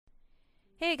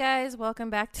Hey guys, welcome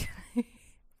back to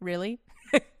really?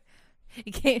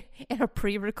 You can't in a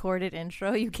pre-recorded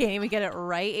intro. You can't even get it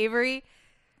right, Avery.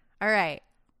 All right.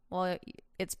 Well,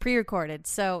 it's pre-recorded.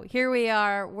 So here we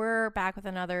are. We're back with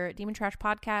another Demon Trash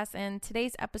podcast. And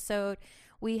today's episode,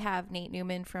 we have Nate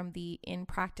Newman from the In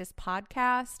Practice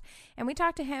podcast. And we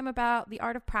talked to him about the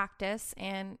art of practice.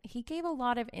 And he gave a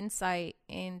lot of insight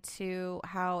into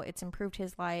how it's improved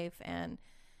his life and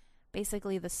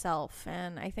basically the self.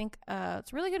 And I think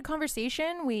it's a really good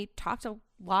conversation. We talked a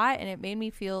lot and it made me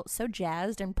feel so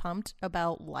jazzed and pumped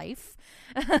about life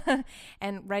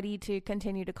and ready to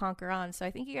continue to conquer on. So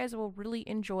I think you guys will really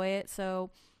enjoy it.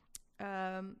 So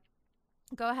go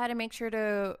ahead and make sure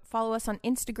to follow us on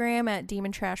Instagram at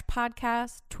Demon Trash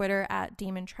Podcast, Twitter at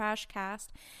Demon Trash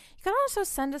Cast. You can also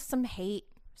send us some hate,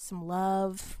 some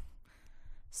love,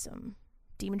 some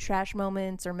Demon Trash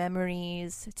moments or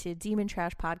memories to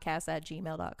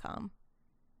demontrashpodcast@gmail.com.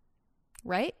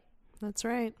 Right? That's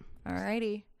right.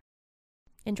 Alrighty.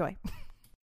 Enjoy.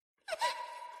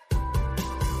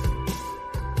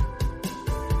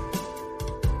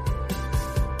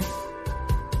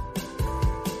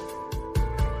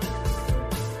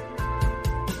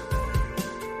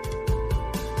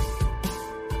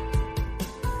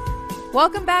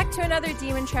 Welcome back to another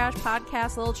Demon Trash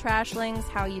podcast, little trashlings.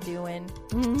 How you doing?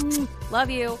 Love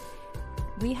you.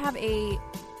 We have a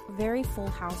very full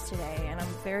house today, and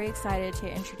I'm very excited to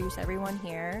introduce everyone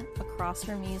here. Across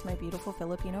from me is my beautiful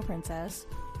Filipino princess.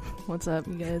 What's up,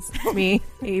 you guys? Me,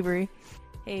 Avery.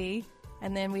 Hey.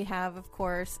 And then we have, of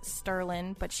course,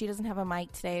 Sterling, but she doesn't have a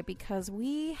mic today because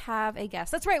we have a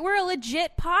guest. That's right. We're a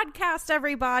legit podcast,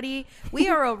 everybody. We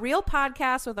are a real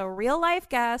podcast with a real life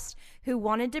guest who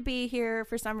wanted to be here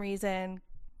for some reason.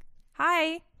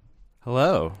 Hi.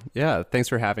 Hello. Yeah, thanks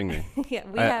for having me.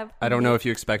 Yeah, I don't know if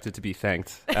you expected to be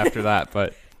thanked after that,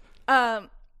 but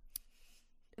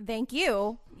thank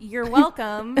you. You're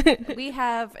welcome. We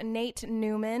have Nate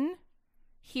Newman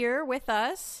here with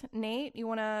us. Nate,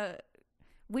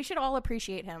 we should all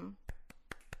appreciate him.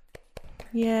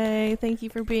 Yay, thank you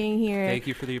for being here. thank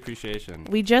you for the appreciation.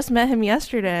 We just met him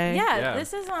yesterday. Yeah.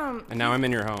 This is And now I'm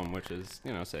in your home, which is,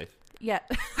 safe. Yeah.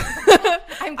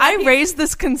 I raised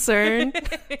this concern,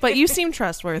 but you seem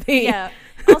trustworthy. Yeah.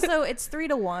 Also, it's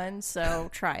 3-1, so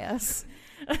try us.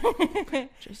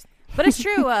 But it's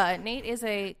true. Nate is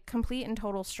a complete and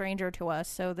total stranger to us,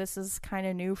 so this is kind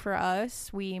of new for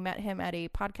us. We met him at a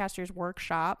podcaster's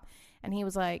workshop, and he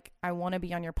was like, I want to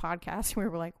be on your podcast. We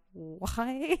were like,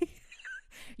 why?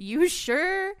 You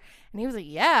sure? And he was like,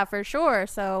 yeah, for sure.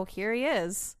 So here he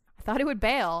is. I thought he would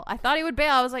bail. I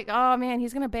was like, oh, man,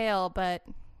 he's going to bail, but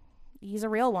he's a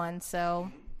real one,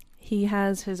 so. He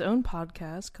has his own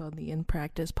podcast called the In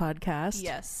Practice podcast.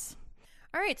 Yes.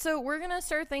 All right, so we're going to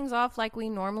start things off like we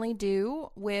normally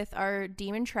do with our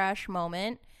Demon Trash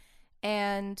moment.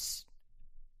 And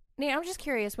Nate, I'm just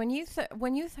curious, when you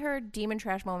heard Demon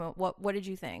Trash moment, what did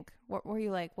you think? What were you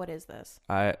like, what is this?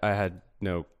 I had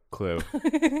no clue.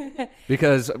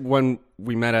 Because when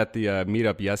we met at the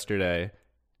meetup yesterday,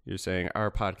 you're saying our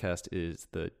podcast is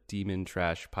the Demon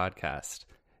Trash Podcast.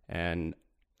 And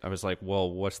I was like,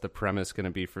 well, what's the premise going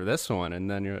to be for this one?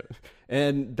 And then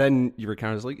you were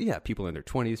kind of like, yeah, people in their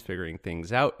 20s figuring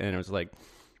things out. And I was like,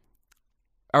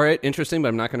 all right, interesting, but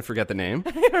I'm not going to forget the name.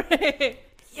 Right.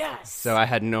 Yes. So I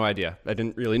had no idea. I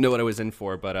didn't really know what I was in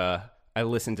for, but I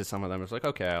listened to some of them. I was like,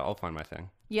 okay, I'll find my thing.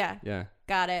 Yeah. Yeah.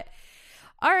 Got it.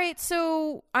 All right,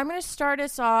 so I'm going to start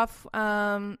us off,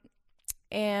 and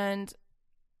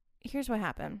here's what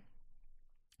happened.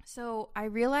 So I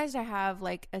realized I have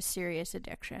like a serious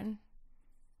addiction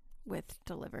with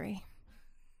delivery.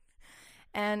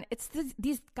 And it's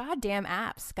these goddamn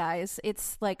apps, guys.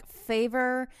 It's like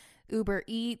Favor, Uber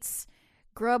Eats,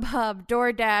 Grubhub,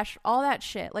 DoorDash, all that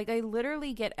shit. Like I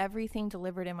literally get everything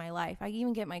delivered in my life. I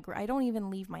even get I don't even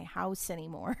leave my house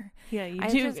anymore. Yeah, you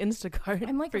do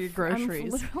Instacart for your groceries. I'm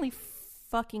literally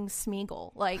fucking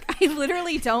Smeagol. Like I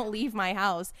literally don't leave my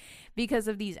house because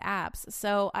of these apps.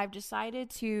 So I've decided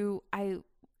to I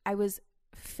was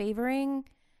favoring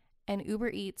an Uber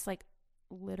Eats like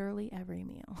literally every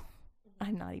meal.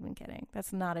 I'm not even kidding.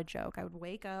 That's not a joke. I would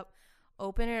wake up,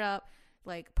 open it up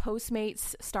like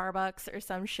Postmates, Starbucks or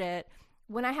some shit.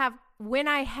 When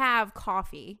I have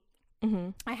coffee,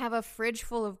 I have a fridge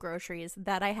full of groceries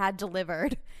that I had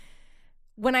delivered.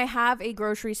 When I have a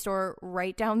grocery store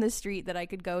right down the street that I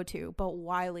could go to, but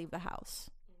why leave the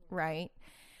house, right?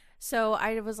 So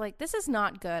I was like, this is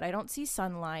not good. I don't see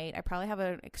sunlight. I probably have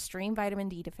an extreme vitamin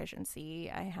D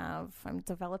deficiency. I'm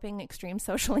developing extreme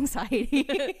social anxiety.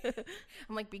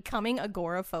 I'm like becoming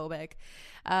agoraphobic.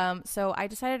 So I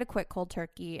decided to quit cold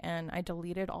turkey and I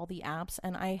deleted all the apps.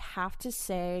 And I have to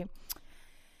say,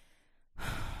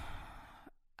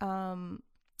 I'm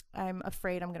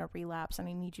afraid I'm going to relapse and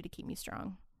I need you to keep me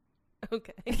strong.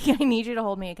 Okay. I need you to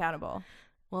hold me accountable.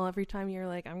 Well, every time you're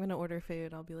like, I'm going to order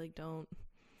food, I'll be like, don't.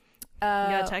 You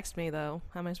gotta text me though.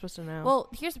 How am I supposed to know? Well,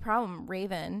 here's the problem,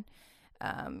 Raven.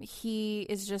 He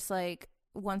is just like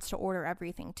wants to order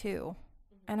everything too,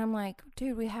 and I'm like,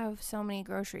 dude, we have so many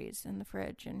groceries in the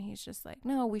fridge, and he's just like,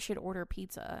 no, we should order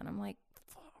pizza, and I'm like,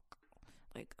 fuck,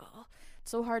 like, oh,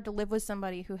 it's so hard to live with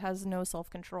somebody who has no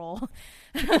self-control.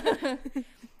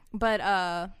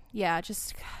 But yeah,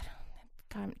 just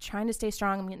God, I'm trying to stay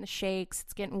strong. I'm getting the shakes.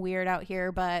 It's getting weird out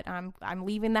here, but I'm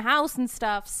leaving the house and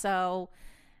stuff, so.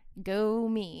 Go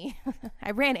me.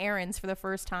 I ran errands for the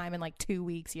first time in like 2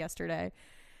 weeks yesterday.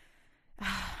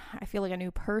 I feel like a new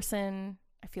person.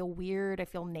 I feel weird. I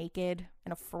feel naked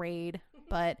and afraid.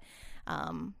 But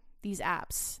these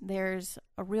apps, there's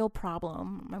a real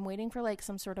problem. I'm waiting for like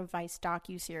some sort of Vice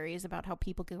docu-series about how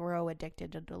people grow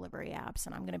addicted to delivery apps.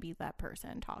 And I'm going to be that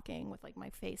person talking with like my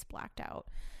face blacked out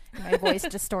and my voice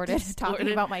distorted,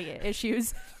 talking about my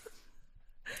issues.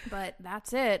 But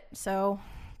that's it. So...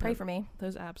 pray for me.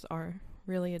 Those apps are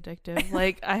really addictive.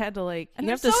 Like I had to like and you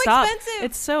have so to stop. Expensive.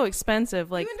 It's so expensive.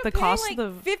 Like you end up the paying, cost like,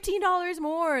 of the $15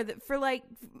 more for like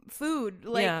food.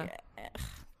 Like yeah.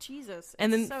 Jesus.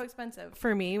 And it's then so expensive.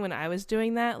 For me, when I was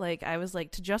doing that, like I was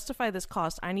like, to justify this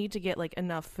cost, I need to get like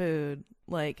enough food.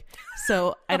 Like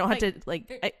so I don't have to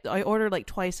like I order like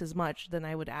twice as much than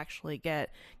I would actually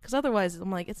get. Because otherwise I'm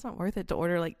like, it's not worth it to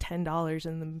order like $10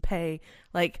 and then pay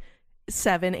like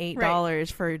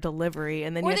 $7-8 for delivery,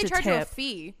 and then or you have to tip. Or they charge you a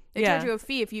fee. They charge you a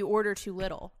fee if you order too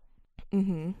little.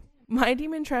 Mm-hmm. My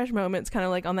demon trash moment's kind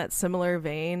of like on that similar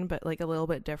vein, but like a little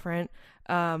bit different.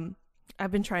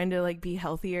 I've been trying to like be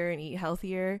healthier and eat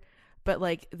healthier, but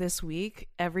like this week,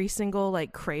 every single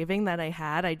like craving that I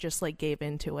had, I just like gave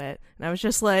into it, and I was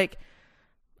just like,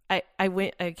 I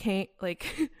can't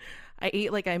like. I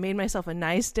ate like I made myself a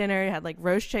nice dinner, had like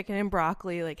roast chicken and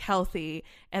broccoli, like healthy.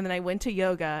 And then I went to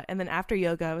yoga. And then after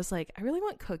yoga, I was like, I really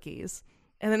want cookies.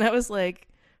 And then I was like,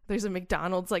 there's a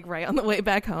McDonald's like right on the way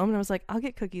back home. And I was like, I'll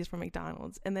get cookies from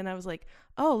McDonald's. And then I was like,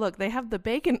 oh, look, they have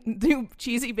the new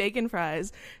cheesy bacon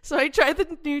fries. So I tried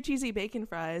the new cheesy bacon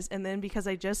fries. And then because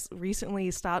I just recently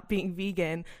stopped being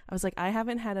vegan, I was like, I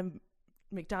haven't had a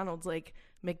McDonald's like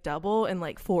McDouble in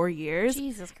like 4 years.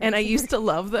 Jesus Christ. And I used to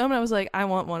love them. And I was like, I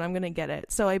want one. I'm going to get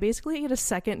it. So I basically ate a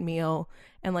second meal.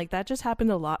 And like that just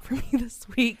happened a lot for me this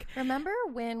week. Remember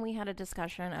when we had a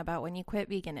discussion about when you quit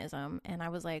veganism and I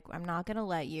was like, I'm not going to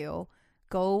let you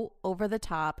go over the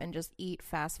top and just eat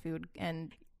fast food.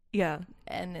 And yeah.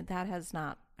 And that has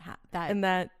not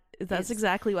that's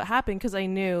exactly what happened. Because I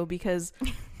knew because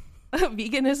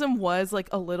veganism was like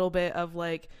a little bit of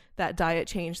like that diet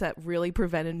change that really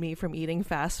prevented me from eating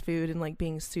fast food and like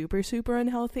being super, super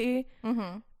unhealthy.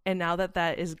 Mm-hmm. And now that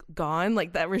that is gone,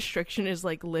 like that restriction is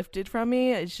like lifted from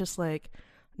me. It's just like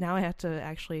now I have to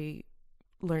actually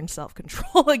learn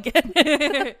self-control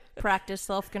again. Practice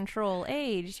self-control.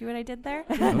 Hey, did you see what I did there?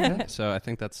 Okay, so I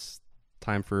think that's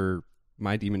time for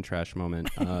my demon trash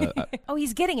moment. Oh,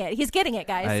 he's getting it. He's getting it,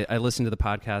 guys. I listened to the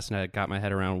podcast and I got my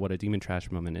head around what a demon trash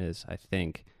moment is, I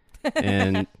think.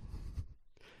 And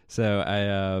so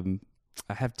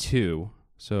I have two.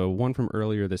 So one from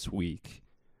earlier this week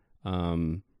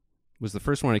was the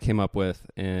first one I came up with,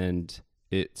 and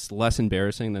it's less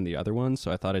embarrassing than the other one,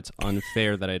 so I thought it's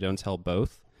unfair that I don't tell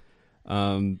both.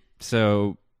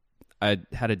 So I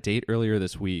had a date earlier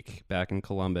this week back in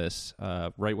Columbus,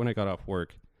 right when I got off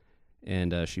work.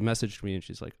 And she messaged me and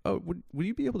she's like, oh, would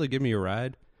you be able to give me a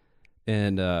ride?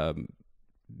 And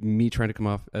me trying to come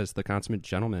off as the consummate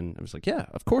gentleman, I was like, yeah,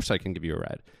 of course I can give you a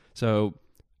ride. So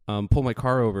pull my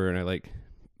car over, and I like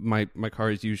my car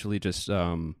is usually just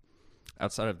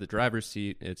outside of the driver's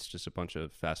seat. It's just a bunch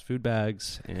of fast food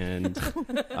bags, and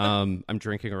I'm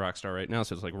drinking a Rockstar right now,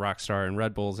 so it's like Rockstar and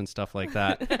Red Bulls and stuff like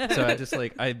that. So I just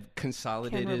like I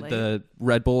consolidated the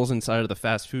Red Bulls inside of the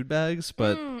fast food bags,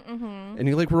 but and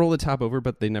you like roll the top over,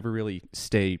 but they never really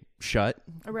stay shut.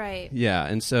 Right. Yeah,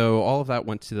 and so all of that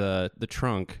went to the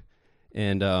trunk,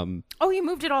 and oh, you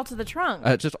moved it all to the trunk.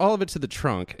 Just all of it to the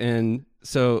trunk, and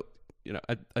so you know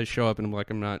I show up and I'm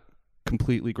like, I'm not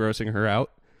completely grossing her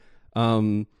out.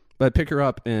 But I pick her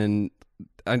up, and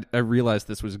I realized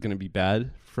this was going to be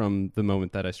bad from the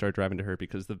moment that I started driving to her,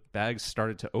 because the bags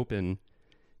started to open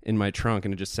in my trunk,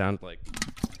 and it just sounded like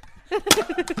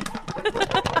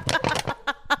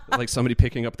Like somebody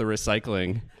picking up the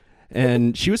recycling.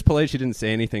 And she was polite. She didn't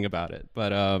say anything about it.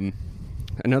 But I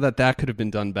know that could have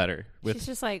been done better. She's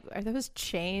just like, are those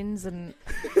chains and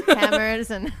hammers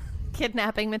and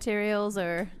kidnapping materials,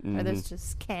 or are those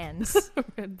just cans?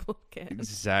 Red Bull cans.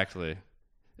 Exactly.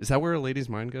 Is that where a lady's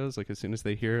mind goes? Like as soon as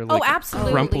they hear like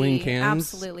absolutely, crumpling cans?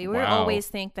 Absolutely. We Wow. always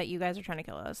think that you guys are trying to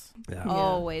kill us. Yeah.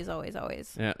 Always, always,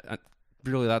 always. Yeah.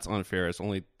 Really, that's unfair. It's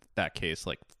only that case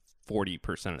like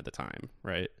 40% of the time,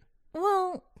 right?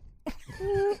 Well,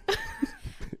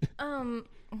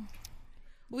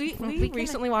 We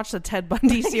recently watched the Ted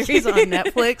Bundy series on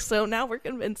Netflix, so now we're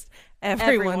convinced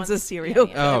everyone's a serial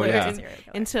killer. Oh, yeah. Everyone's a serial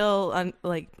killer. Until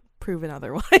like proven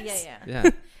otherwise. Yeah. Yeah.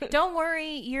 Don't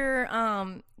worry,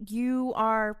 you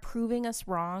are proving us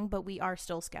wrong, but we are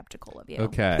still skeptical of you.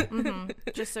 Okay.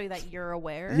 Just so that you're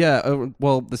aware. Yeah.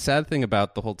 Well, the sad thing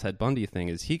about the whole Ted Bundy thing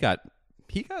is he got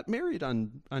married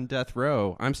on death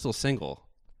row. I'm still single.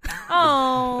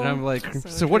 Oh. And I'm like, So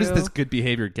so what is true. this good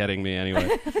behavior getting me anyway?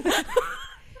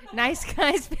 Nice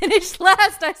guys finish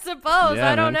last, I suppose.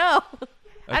 Yeah, I don't man. know.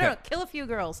 I Okay. don't know. Kill a few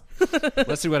girls.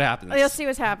 Let's see what happens. Let's see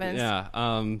what happens. Yeah.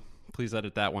 Please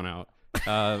edit that one out.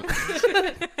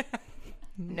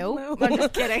 Nope. I'm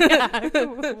just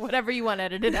kidding. Whatever you want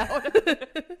edited out.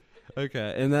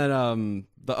 Okay. And then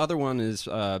the other one is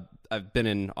I've been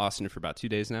in Austin for about 2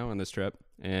 days now on this trip.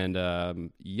 And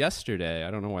yesterday,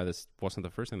 I don't know why this wasn't the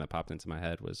first thing that popped into my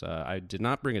head, was I did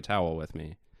not bring a towel with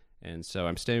me. And so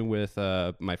I'm staying with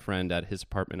my friend at his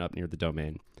apartment up near the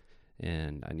Domain.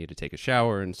 And I need to take a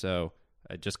shower. And so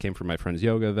I just came from my friend's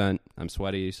yoga event. I'm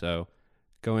sweaty. So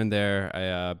go in there.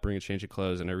 I bring a change of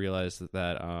clothes. And I realized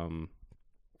that,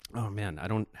 oh, man, I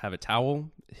don't have a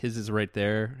towel. His is right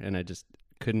there. And I just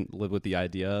couldn't live with the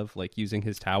idea of like using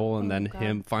his towel and then God.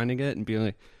 him finding it and being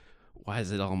like, why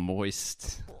is it all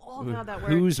moist? Oh, God, that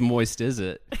word. Whose moist is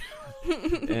it?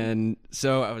 And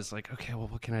so I was like, okay, well,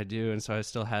 what can I do? And so I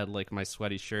still had like my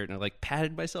sweaty shirt and I like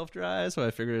patted myself dry. So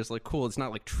I figured it's like, cool. It's not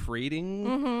like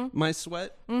trading my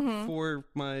sweat for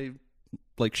my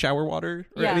like shower water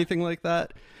or Yeah. anything like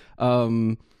that.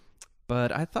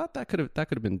 But I thought that could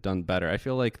have been done better. I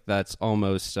feel like that's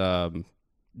almost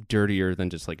dirtier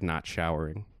than just like not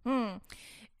showering.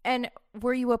 And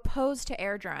were you opposed to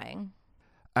air drying?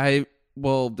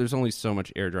 Well, there's only so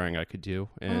much air drying I could do,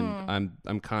 and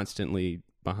I'm constantly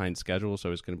behind schedule, so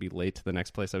I was going to be late to the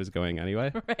next place I was going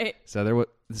anyway. Right. So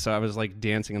I was like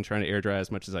dancing and trying to air dry as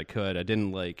much as I could. I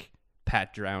didn't like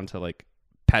pat dry to like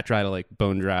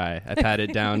bone dry. I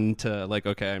patted down to like,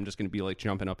 okay, I'm just going to be like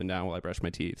jumping up and down while I brush my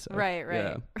teeth. So, Right.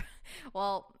 yeah.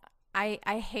 Well, I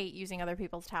hate using other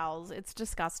people's towels. It's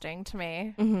disgusting to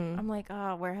me. Mm-hmm. I'm like,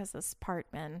 oh, where has this part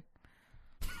been?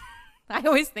 I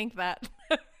always think that.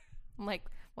 I'm like,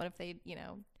 what if they,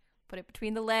 put it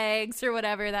between the legs or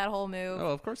whatever, that whole move. Oh,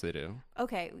 of course they do.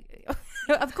 Okay.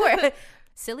 Of course.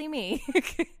 Silly me.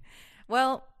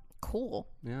 Well, cool.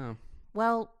 Yeah.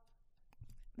 Well,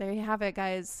 there you have it,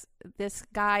 guys. This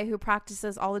guy who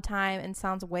practices all the time and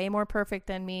sounds way more perfect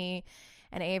than me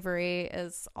and Avery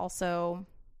is also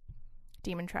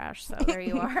demon trash. So there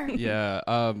you are.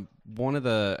 Yeah. One of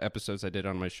the episodes I did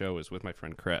on my show was with my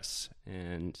friend Chris,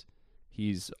 and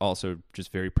he's also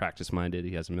just very practice minded.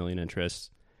 He has a million interests,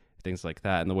 things like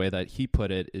that. And the way that he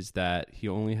put it is that he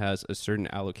only has a certain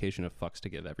allocation of fucks to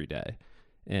give every day.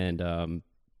 And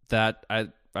that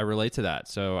I relate to that.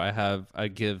 So I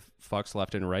give fucks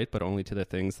left and right, but only to the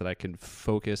things that I can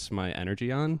focus my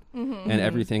energy on. And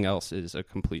everything else is a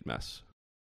complete mess.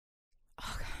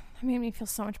 Oh, God. That made me feel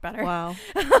so much better. Wow.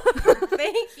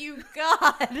 Thank you,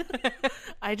 God.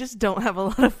 I just don't have a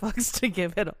lot of fucks to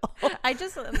give at all.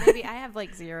 Maybe I have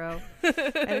like 0. I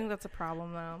think that's a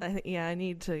problem though. I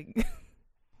need to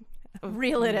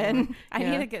Reel it in. I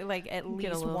Yeah. need to get like at Get a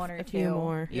least little- one or a two few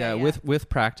more. Yeah, with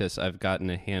practice, I've gotten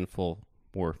a handful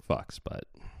more fucks, but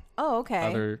Oh,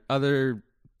 okay. other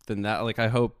than that, like I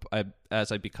hope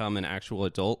as I become an actual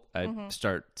adult, I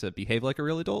start to behave like a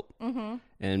real adult,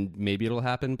 and maybe it'll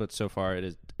happen. But so far,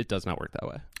 it does not work that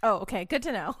way. Oh, okay. Good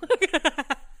to know.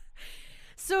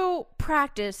 So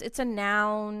practice, it's a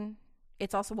noun.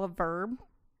 It's also a verb.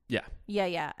 Yeah.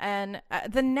 Yeah. And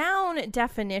the noun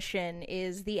definition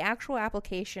is the actual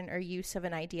application or use of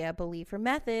an idea, belief, or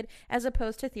method as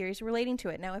opposed to theories relating to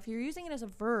it. Now, if you're using it as a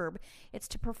verb, it's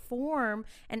to perform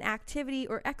an activity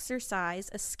or exercise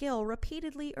a skill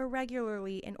repeatedly or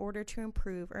regularly in order to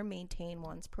improve or maintain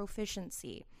one's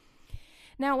proficiency.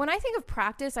 Now, when I think of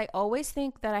practice, I always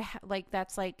think that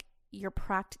that's like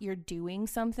you're doing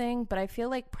something, but I feel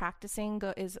like practicing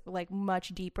is like much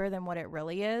deeper than what it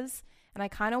really is. And I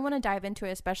kind of want to dive into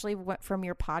it, especially from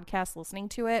your podcast, listening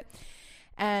to it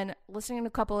and listening to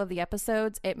a couple of the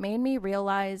episodes. It made me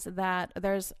realize that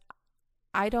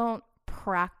I don't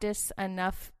practice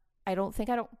enough. I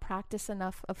don't practice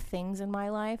enough of things in my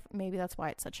life. Maybe that's why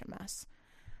it's such a mess.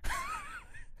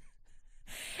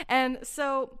 And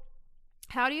so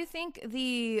how do you think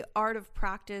the art of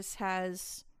practice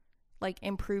has like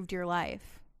improved your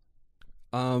life?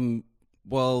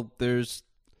 Well, there's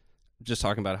just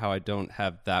talking about how I don't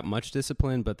have that much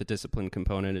discipline, but the discipline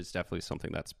component is definitely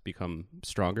something that's become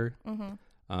stronger.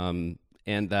 Mm-hmm.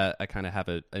 And that I kind of have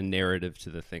a narrative to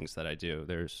the things that I do.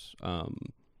 There's,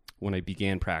 when I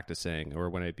began practicing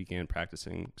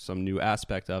some new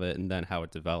aspect of it, and then how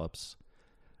it develops.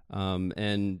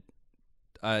 And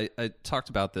I talked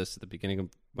about this at the beginning of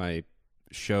my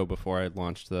show before I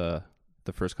launched the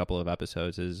first couple of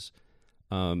episodes is,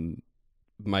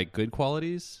 my good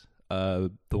qualities,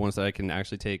 the ones that I can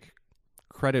actually take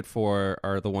credit for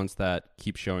are the ones that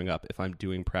keep showing up if I'm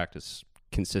doing practice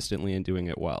consistently and doing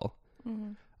it well.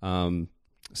 Mm-hmm.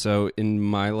 So in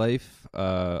my life,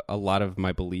 a lot of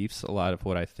my beliefs, a lot of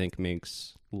what I think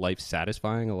makes life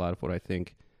satisfying, a lot of what I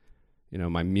think,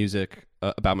 my music,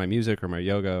 about my music or my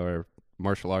yoga or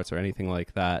martial arts or anything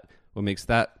like that, what makes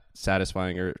that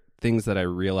satisfying are things that I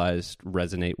realized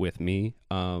resonate with me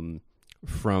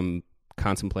from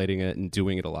contemplating it and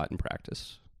doing it a lot in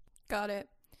practice. Got it.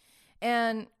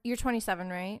 And you're 27,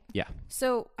 right? Yeah.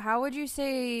 So how would you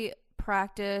say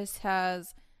practice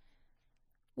has,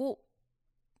 well,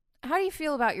 how do you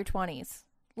feel about your 20s?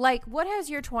 Like, what has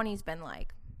your 20s been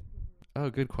like? Oh,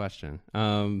 good question.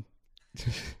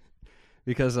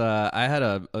 Because I had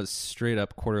a straight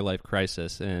up quarter life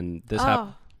crisis, and this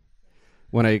happened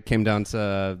when I came down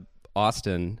to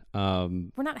Austin.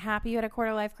 We're not happy you had a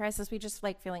quarter life crisis. We just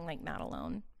like feeling like not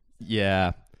alone.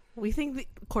 Yeah. We think the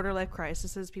quarter life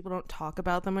crises, people don't talk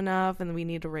about them enough, and we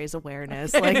need to raise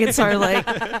awareness. Like it's our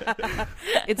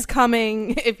it's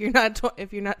coming. If you're not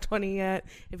 20 yet,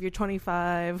 if you're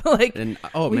 25, and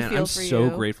man, I'm so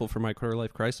grateful for my quarter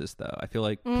life crisis. Though I feel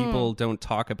like people don't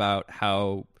talk about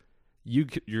how you're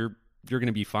going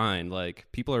to be fine. Like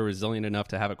people are resilient enough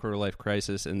to have a quarter life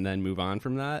crisis and then move on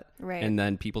from that, right? And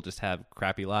then people just have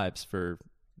crappy lives for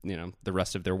the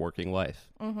rest of their working life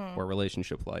or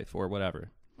relationship life or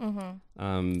whatever.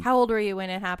 Mm-hmm. How old were you when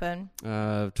it happened?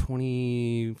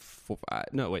 24.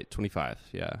 No, wait, 25.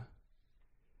 Yeah.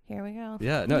 Here we go.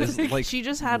 Yeah. No, it's like she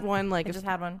just had one. I just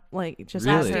had one. Like just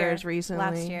really? last year, recently.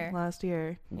 Last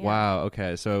year. Yeah. Wow.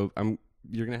 Okay. So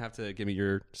you're gonna have to give me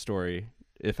your story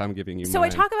if I'm giving you. So mine.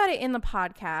 I talk about it in the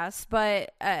podcast,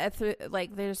 but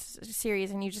there's a series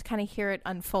and you just kind of hear it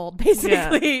unfold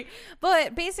basically. Yeah.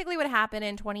 But basically what happened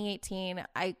in 2018,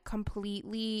 I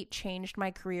completely changed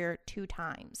my career 2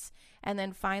 times. And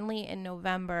then finally in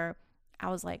November, I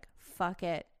was like, fuck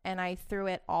it. And I threw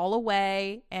it all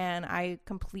away and I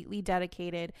completely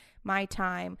dedicated my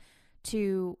time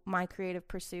to my creative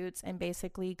pursuits and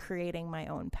basically creating my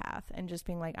own path and just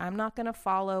being like, I'm not going to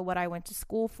follow what I went to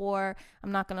school for.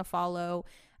 I'm not going to follow,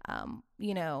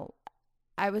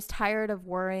 I was tired of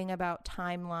worrying about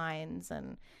timelines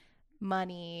and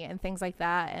money and things like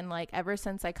that. And like, ever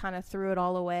since I kind of threw it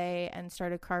all away and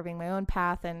started carving my own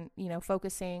path and,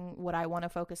 focusing what I want to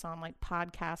focus on, like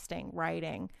podcasting,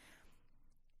 writing,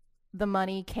 the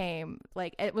money came.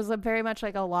 Like it was very much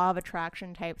like a law of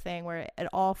attraction type thing where it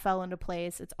all fell into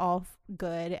place. It's all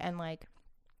good. And like,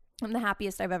 I'm the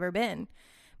happiest I've ever been,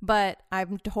 but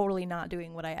I'm totally not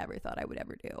doing what I ever thought I would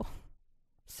ever do.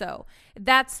 So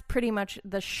that's pretty much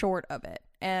the short of it.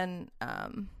 And,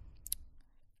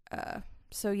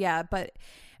 so yeah, but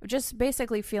just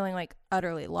basically feeling like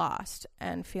utterly lost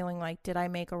and feeling like, did I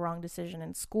make a wrong decision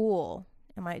in school?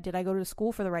 Did I go to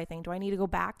school for the right thing? Do I need to go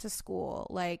back to school?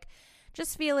 Like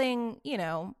just feeling,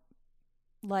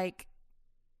 like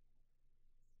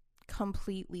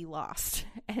completely lost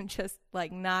and just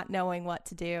like not knowing what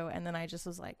to do. And then I just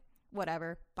was like,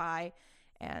 whatever, bye.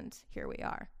 And here we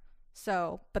are.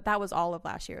 So, but that was all of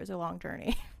last year. It was a long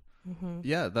journey. Mm-hmm.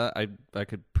 Yeah, that I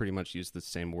could pretty much use the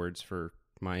same words for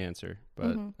my answer.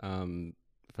 But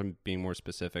if I'm being more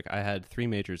specific, I had 3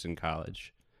 majors in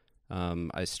college.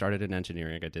 I started in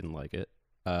engineering. I didn't like it.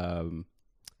 And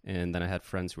then I had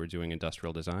friends who were doing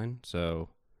industrial design. So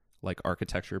like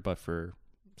architecture, but for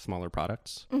smaller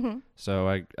products. Mm-hmm. So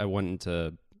I went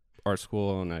into art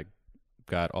school and I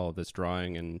got all of this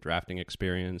drawing and drafting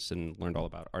experience and learned all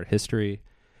about art history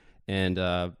and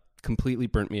completely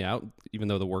burnt me out, even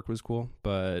though the work was cool.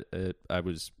 But I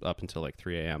was up until like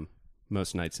 3 a.m.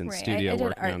 most nights in Right. studio I did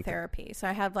working on art therapy, so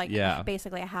I had like Yeah.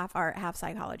 basically a half art, half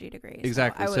psychology degree. So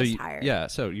Exactly. I So was you, tired. yeah,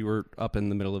 so you were up in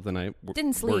the middle of the night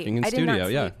Didn't sleep. working in I did studio. not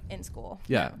sleep Yeah. in school.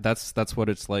 Yeah, No. that's what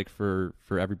it's like for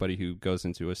everybody who goes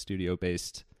into a studio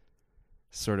based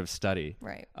sort of study.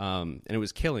 Right. And it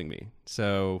was killing me.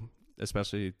 So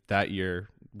especially that year,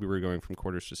 we were going from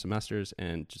quarters to semesters,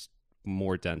 and just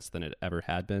more dense than it ever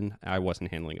had been. I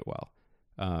wasn't handling it well.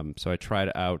 So I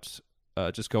tried out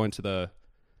just going to the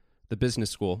business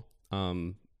school,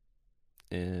 and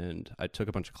I took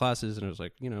a bunch of classes, and I was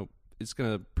like, it's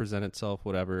going to present itself,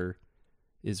 whatever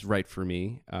is right for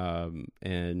me.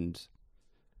 And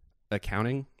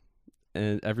accounting,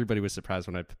 and everybody was surprised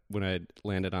when I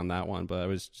landed on that one, but I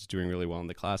was just doing really well in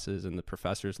the classes, and the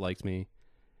professors liked me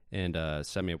and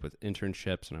set me up with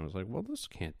internships, and I was like, well, this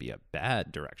can't be a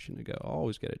bad direction to go. I'll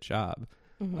always get a job.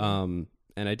 Mm-hmm.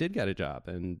 And I did get a job,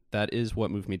 and that is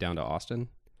what moved me down to Austin.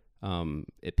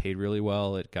 It paid really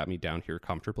well. It got me down here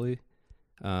comfortably.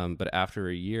 But after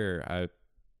a year, I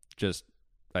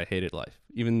hated life.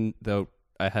 Even though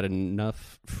I had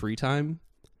enough free time,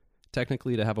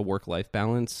 technically, to have a work-life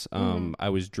balance, I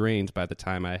was drained by the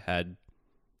time I had,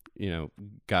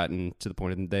 gotten to the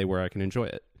point in the day where I can enjoy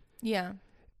it. Yeah.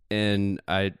 And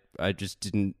I just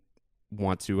didn't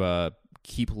want to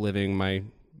keep living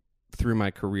through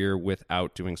my career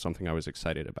without doing something I was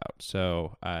excited about.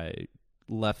 So I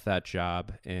left that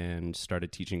job and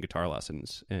started teaching guitar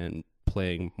lessons and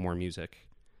playing more music,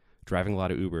 driving a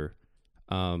lot of Uber.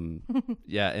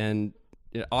 Yeah, and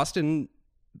Austin,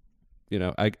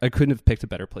 I couldn't have picked a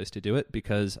better place to do it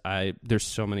because there's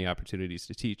so many opportunities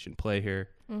to teach and play here.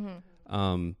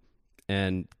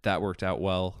 And that worked out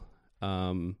well.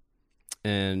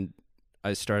 And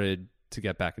I started to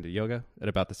get back into yoga at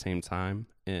about the same time,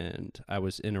 and I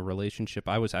was in a relationship.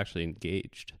 I was actually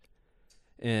engaged,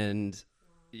 and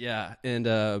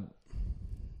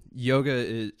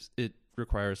yoga it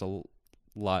requires a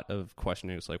lot of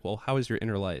questioning. It's like, well, how is your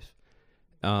inner life?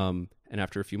 And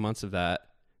after a few months of that,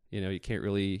 you can't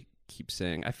really keep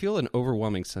saying, I feel an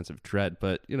overwhelming sense of dread,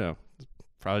 but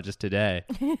probably just today.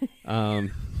 Oh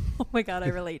my God, I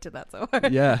relate to that so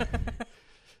hard. Yeah.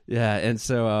 Yeah. And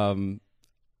so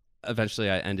eventually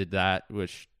I ended that,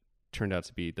 which turned out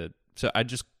to be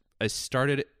I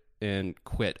started and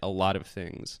quit a lot of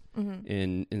things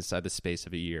inside the space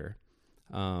of a year.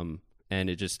 And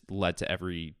it just led to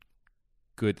every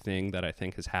good thing that I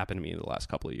think has happened to me in the last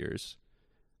couple of years.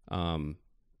 A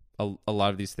lot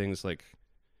of these things, like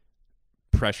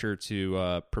pressure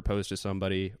to propose to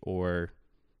somebody, or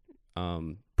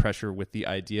pressure with the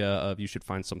idea of you should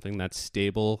find something that's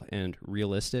stable and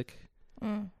realistic,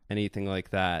 anything like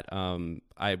that.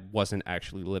 I wasn't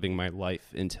actually living my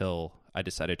life until I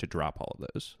decided to drop all of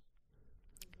those.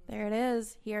 There it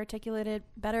is. He articulated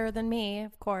better than me,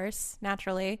 of course,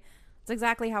 naturally. It's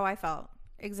exactly how I felt.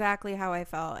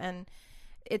 And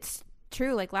it's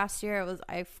true. Like last year,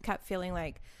 I kept feeling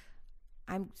like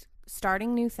I'm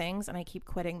starting new things and I keep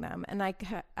quitting them. And I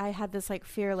had this like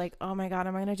fear, like, oh my God,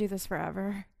 am I going to do this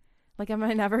forever? Like, am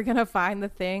I never going to find the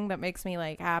thing that makes me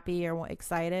like happy or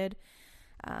excited?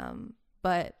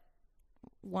 But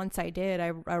once I did, I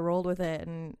rolled with it,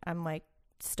 and I'm like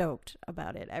stoked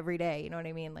about it every day. You know what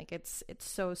I mean? Like it's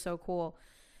so cool.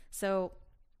 So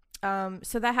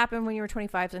that happened when you were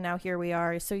 25, and now here we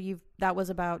are. So that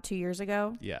was about 2 years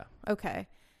ago? Yeah. Okay.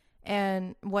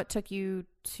 And what took you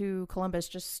to Columbus?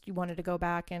 Just you wanted to go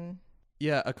back and...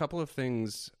 Yeah, a couple of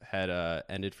things had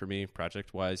ended for me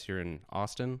project-wise here in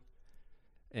Austin,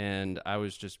 and I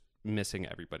was just missing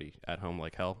everybody at home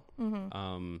like hell.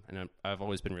 And I've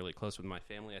always been really close with my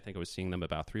family. I think I was seeing them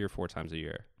about 3 or 4 times a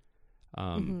year,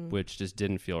 which just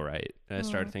didn't feel right. And I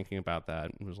started thinking about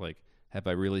that and was like, have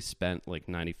I really spent like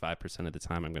 95% of the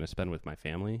time I'm going to spend with my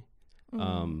family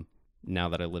now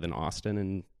that I live in Austin?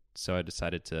 And so I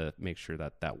decided to make sure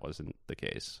that wasn't the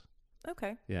case.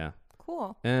 Okay. Yeah.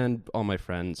 Cool. And all my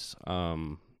friends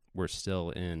were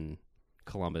still in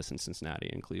Columbus and Cincinnati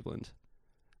and Cleveland.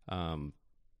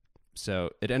 So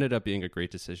it ended up being a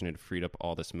great decision. It freed up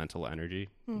all this mental energy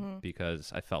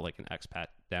because I felt like an expat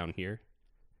down here.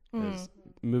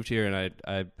 Moved here, and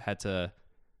I had to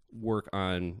work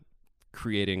on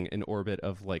creating an orbit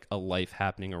of like a life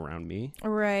happening around me.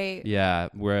 Right. Yeah.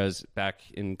 Whereas back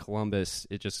in Columbus,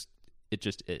 it just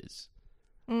is.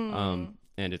 And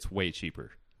it's way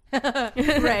cheaper.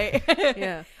 Right.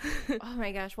 Yeah. Oh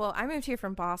my gosh. Well, I moved here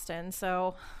from Boston,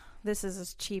 so this is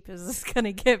as cheap as it's going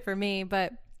to get for me,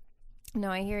 but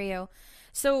no, I hear you.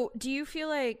 So do you feel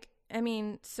like,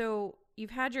 so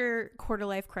you've had your quarter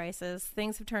life crisis,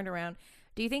 things have turned around.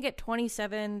 Do you think at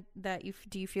 27 that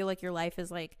do you feel like your life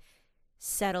is like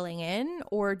settling in,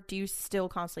 or do you still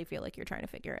constantly feel like you're trying to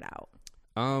figure it out?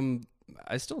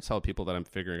 I still tell people that I'm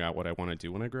figuring out what I want to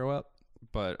do when I grow up,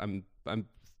 but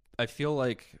I feel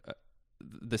like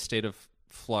the state of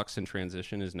flux and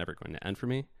transition is never going to end for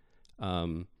me,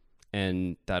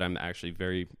 and that I'm actually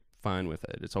very fine with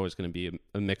it. It's always going to be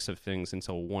a mix of things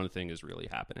until one thing is really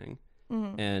happening.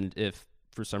 Mm-hmm. And if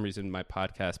for some reason my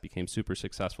podcast became super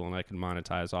successful and I could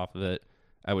monetize off of it,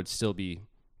 I would still be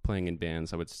playing in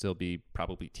bands. I would still be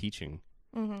probably teaching,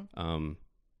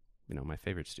 my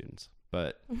favorite students,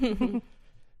 but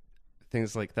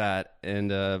things like that.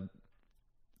 And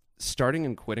starting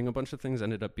and quitting a bunch of things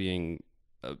ended up being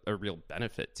a real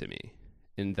benefit to me,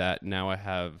 in that now I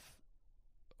have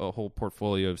a whole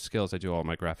portfolio of skills. I do all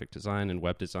my graphic design and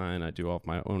web design. I do all of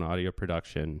my own audio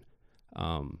production.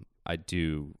 I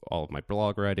do all of my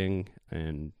blog writing,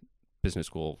 and business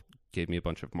school gave me a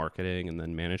bunch of marketing and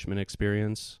then management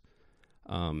experience.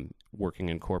 Working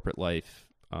in corporate life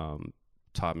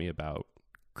taught me about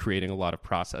creating a lot of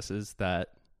processes that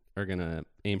are going to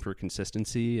aim for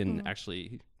consistency and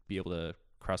actually be able to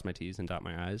cross my T's and dot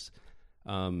my I's.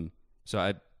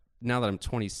 So now that I'm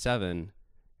 27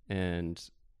 and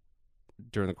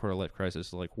during the quarter life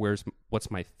crisis, like,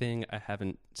 what's my thing? I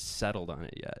haven't settled on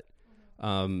it yet.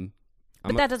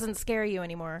 But that doesn't scare you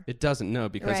anymore. It doesn't, no,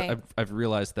 because right. I've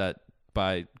realized that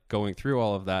by going through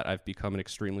all of that, I've become an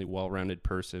extremely well-rounded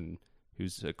person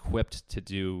who's equipped to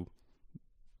do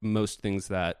most things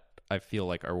that I feel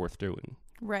like are worth doing.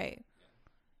 Right.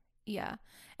 Yeah.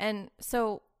 And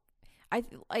so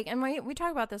we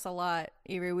talk about this a lot,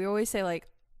 Avery. We always say, like,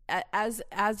 as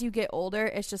you get older,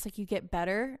 it's just like you get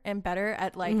better and better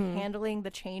at like handling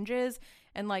the changes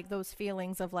and like those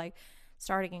feelings of like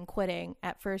starting and quitting.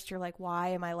 At first you're like, why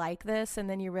am I like this? And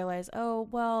then you realize, oh,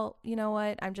 well, you know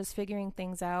what? I'm just figuring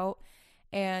things out.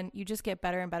 And you just get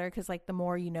better and better, because like the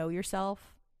more you know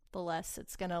yourself, the less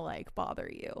it's going to like bother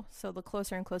you. So the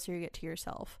closer and closer you get to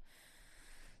yourself.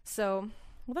 So,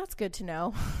 well, that's good to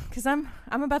know, because I'm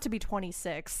about to be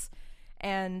 26,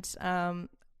 and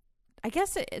I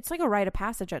guess it's like a rite of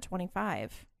passage at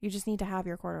 25. You just need to have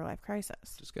your quarter life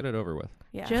crisis. Just get it over with.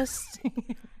 Yeah.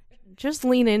 Just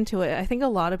lean into it. I think a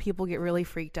lot of people get really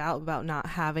freaked out about not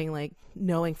having, like,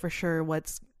 knowing for sure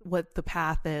what the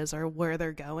path is or where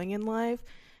they're going in life.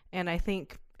 And I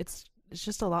think it's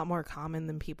just a lot more common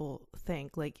than people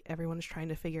think. Like, everyone's trying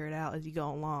to figure it out as you go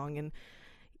along, and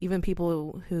even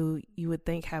people who you would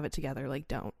think have it together, like,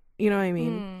 don't. You know what I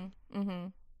mean? Mm-hmm.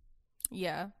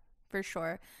 Yeah, for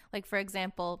sure. Like, for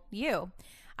example,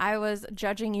 I was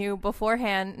judging you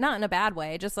beforehand, not in a bad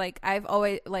way, just like I've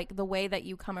always, like, the way that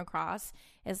you come across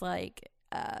is like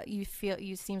you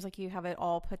seems like you have it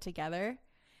all put together.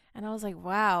 And I was like,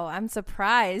 wow, I'm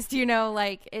surprised,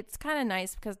 like, it's kind of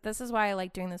nice, because this is why I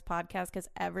like doing this podcast, because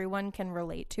everyone can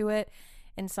relate to it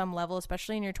in some level,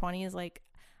 especially in your 20s. Like,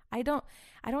 I don't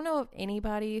know of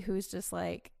anybody who's just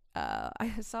like,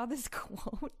 I saw this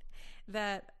quote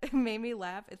that made me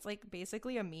laugh. It's like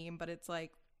basically a meme, but it's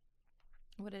like,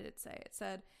 what did it say? It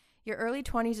said, your early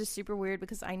 20s is super weird,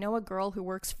 because I know a girl who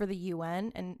works for the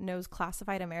UN and knows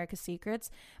classified America's secrets,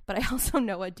 but I also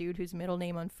know a dude whose middle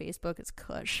name on Facebook is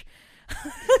Kush.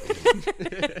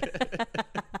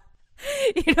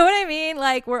 You know what I mean?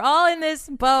 Like, we're all in this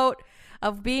boat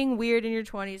of being weird in your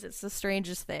 20s. It's the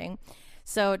strangest thing.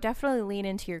 So definitely lean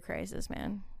into your crisis,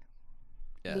 man.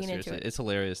 Yeah, seriously. It's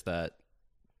hilarious that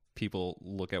people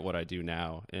look at what I do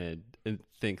now and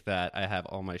think that I have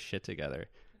all my shit together.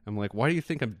 I'm like, why do you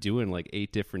think I'm doing like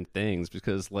 8 different things?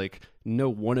 Because like no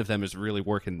one of them is really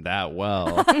working that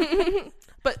well.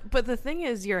 But the thing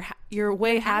is, you're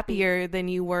way happier than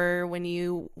you were when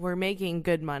you were making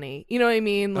good money. You know what I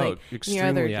mean? Like,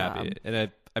 extremely happy. Job.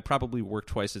 And I probably work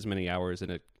twice as many hours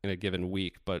in a given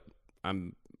week, but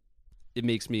it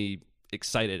makes me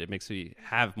excited. It makes me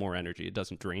have more energy. It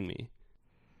doesn't drain me.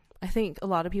 I think a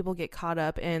lot of people get caught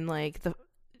up in like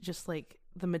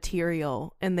the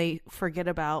material, and they forget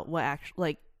about what actually,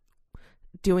 like,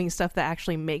 doing stuff that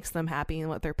actually makes them happy and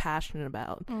what they're passionate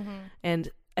about. And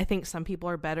I think some people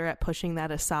are better at pushing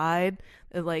that aside,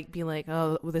 like being like,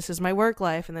 oh, well, this is my work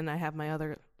life and then I have my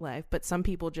other life. But some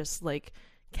people just like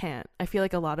can't. I feel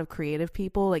like a lot of creative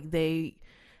people, like, they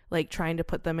like trying to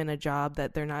put them in a job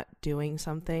that they're not doing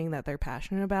something that they're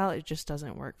passionate about, it just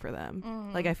doesn't work for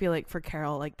them. Like, I feel like for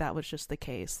Carol, like, that was just the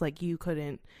case. Like, you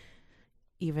couldn't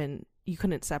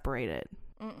separate it.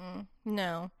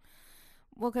 No.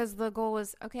 Well, because the goal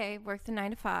was, okay, work the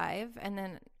 9 to 5, and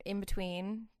then in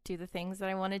between do the things that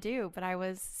I want to do. But I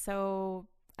was so,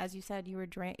 as you said, you were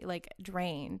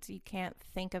drained. You can't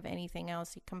think of anything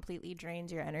else. It completely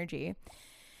drains your energy.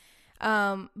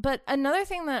 But another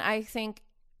thing that I think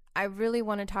I really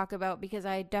want to talk about, because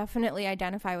I definitely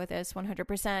identify with this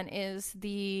 100%, is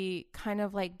the kind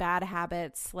of like bad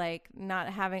habits, like not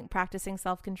practicing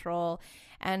self-control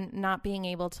and not being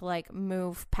able to like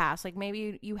move past, like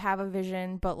maybe you have a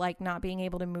vision, but like not being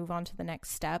able to move on to the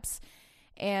next steps.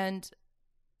 And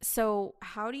so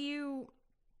I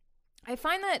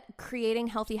find that creating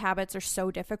healthy habits are so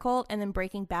difficult, and then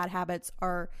breaking bad habits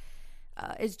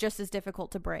is just as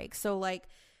difficult to break. So like,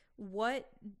 what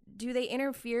do they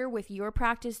interfere with your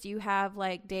practice? Do you have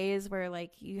like days where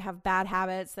like you have bad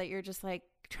habits that you're just like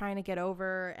trying to get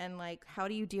over, and like how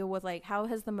do you deal with, like, how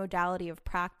has the modality of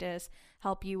practice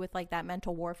help you with like that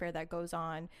mental warfare that goes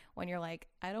on when you're like,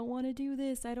 I don't want to do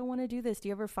this, do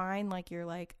you ever find like you're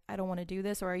like, I don't want to do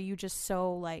this, or are you just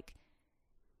so like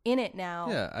in it now?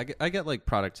 Yeah, I get like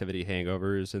productivity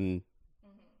hangovers, and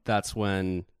that's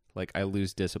when like I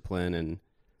lose discipline, and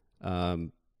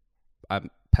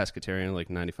I'm pescatarian like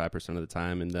 95% of the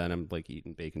time, and then I'm like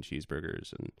eating bacon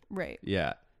cheeseburgers and Right.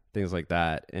 yeah, things like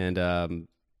that. And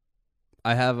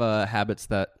I have habits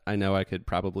that I know I could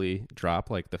probably drop,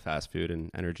 like the fast food and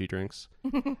energy drinks.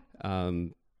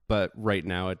 But right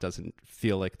now it doesn't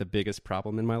feel like the biggest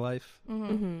problem in my life.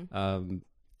 And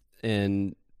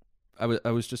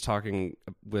I was just talking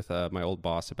with my old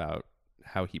boss about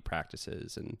how he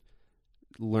practices and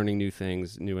learning new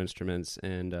things, new instruments,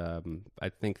 and I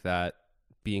think that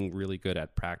being really good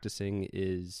at practicing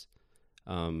is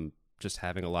just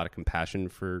having a lot of compassion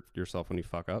for yourself when you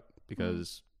fuck up,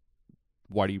 because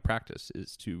why do you practice?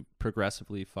 Is to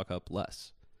progressively fuck up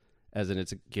less, as in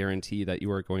it's a guarantee that you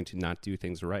are going to not do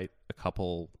things right a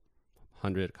couple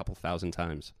thousand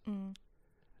times.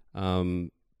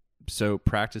 So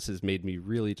practice has made me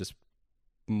really just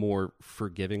more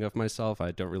forgiving of myself.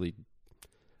 I don't really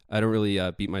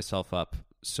beat myself up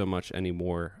so much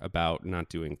anymore about not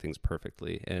doing things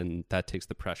perfectly, and that takes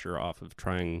the pressure off of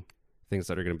trying things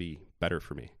that are going to be better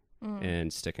for me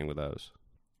and sticking with those.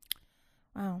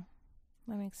 Wow,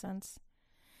 that makes sense.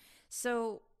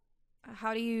 So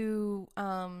how do you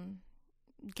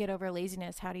get over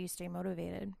laziness? How do you stay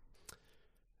motivated?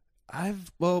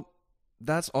 Well,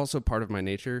 that's also part of my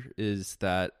nature, is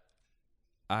that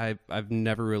I've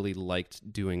never really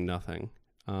liked doing nothing.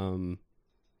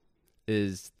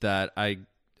 Is that I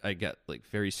get like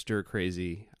very stir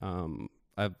crazy.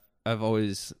 I've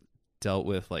always dealt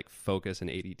with like focus and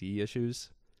ADD issues,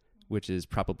 which is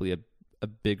probably a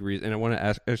big reason. And I want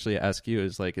to actually ask you,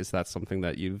 is that something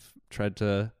that you've tried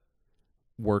to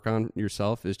work on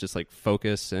yourself, is just like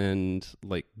focus and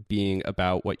like being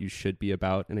about what you should be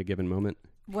about in a given moment?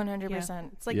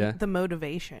 100%. It's like the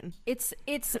motivation. It's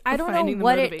I don't know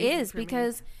what it is,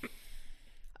 because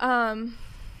I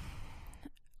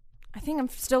think I'm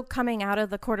still coming out of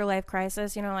the quarter life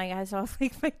crisis. You know, like I saw,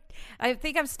 I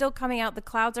think I'm still coming out. The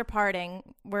clouds are parting.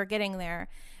 We're getting there.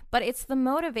 But it's the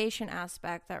motivation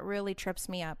aspect that really trips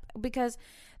me up, because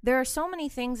there are so many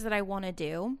things that I want to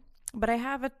do, but I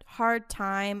have a hard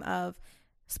time of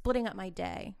splitting up my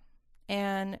day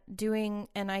and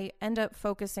I end up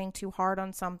focusing too hard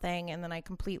on something, and then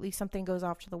something goes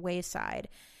off to the wayside.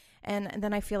 And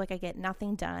then I feel like I get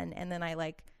nothing done. And then I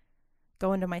like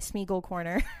go into my Smeagol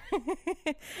corner,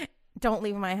 don't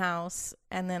leave my house,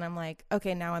 and then I'm like,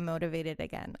 okay, now I'm motivated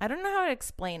again. I don't know how to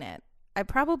explain it. I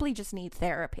probably just need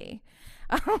therapy,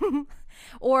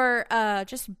 or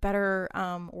just better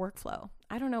workflow.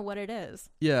 I don't know what it is.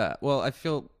 Yeah, well, I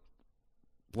feel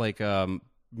like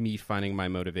me finding my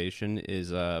motivation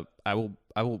is I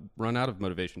will run out of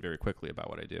motivation very quickly about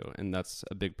what I do, and that's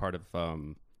a big part of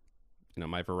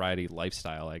my variety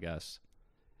lifestyle, I guess.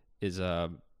 Is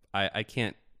I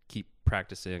can't keep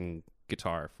practicing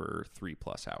guitar for 3+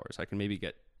 hours. I can maybe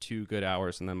get 2 good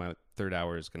hours, and then my third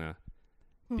hour is gonna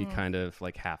be kind of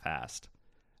like half-assed.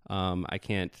 I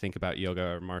can't think about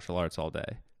yoga or martial arts all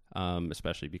day,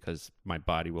 especially because my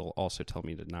body will also tell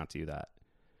me to not do that.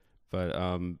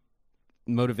 But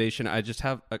motivation, I just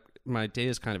have my day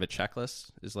is kind of a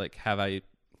checklist. Is like, have I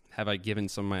given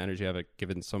some of my energy? Have I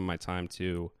given some of my time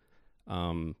to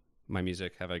my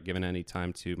music? Have I given any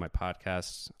time to my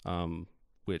podcasts,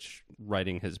 which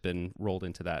writing has been rolled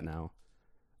into that now?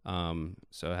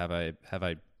 So have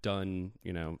I done,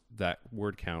 that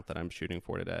word count that I'm shooting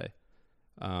for today?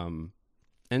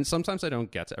 And sometimes I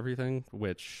don't get to everything,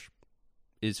 which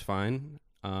is fine.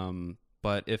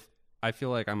 But if I feel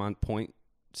like I'm on point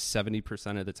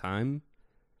 70% of the time,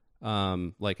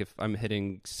 like if I'm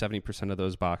hitting 70% of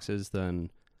those boxes,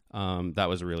 then that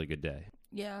was a really good day.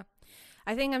 Yeah.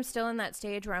 I think I'm still in that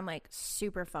stage where I'm like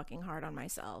super fucking hard on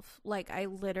myself. Like I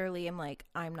literally am like,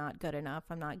 I'm not good enough.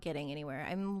 I'm not getting anywhere.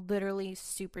 I'm literally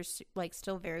super like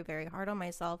still very, very hard on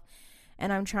myself.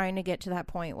 And I'm trying to get to that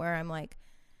point where I'm like,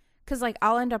 cause like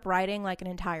I'll end up writing like an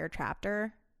entire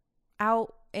chapter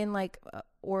out in like,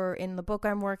 or in the book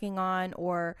I'm working on,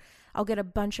 or I'll get a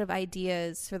bunch of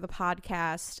ideas for the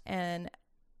podcast and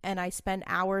I spend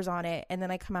hours on it. And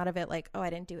then I come out of it like, oh, I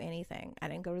didn't do anything. I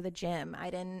didn't go to the gym. I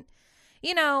didn't,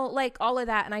 you know, like all of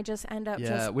that. And I just end up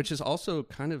which is also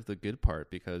kind of the good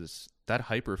part, because that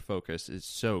hyper focus is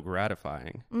so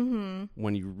gratifying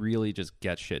when you really just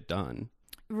get shit done.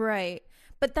 Right.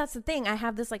 But that's the thing. I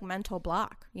have this like mental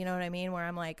block, you know what I mean? Where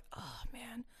I'm like, oh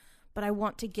man, but I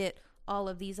want to get all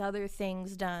of these other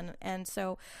things done. And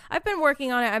so I've been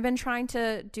working on it. I've been trying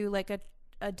to do like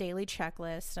a daily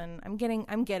checklist, and I'm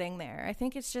getting there. I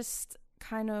think it's just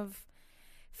kind of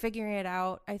figuring it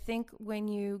out. I think when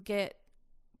you get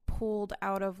pulled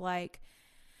out of like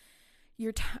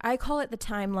I call it the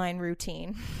timeline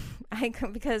routine.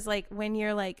 Because like when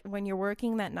you're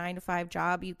working that 9-to-5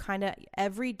 job, you kind of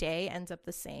every day ends up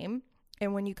the same.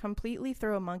 And when you completely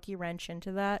throw a monkey wrench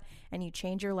into that and you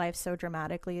change your life so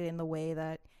dramatically in the way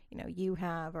that, you know, you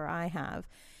have or I have,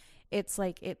 it's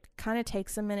like it kind of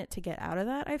takes a minute to get out of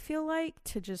that. I feel like,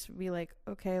 to just be like,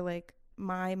 okay, like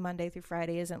my Monday through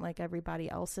Friday isn't like everybody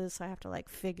else's, so I have to like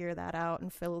figure that out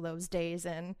and fill those days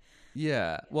in.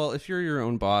 Yeah. Well, if you're your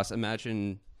own boss,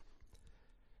 imagine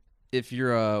if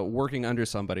you're working under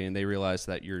somebody and they realize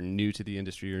that you're new to the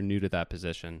industry, you're new to that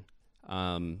position.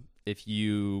 If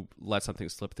you let something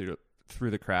slip through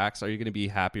the cracks, are you going to be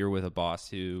happier with a boss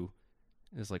who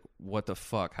is like, what the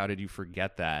fuck? How did you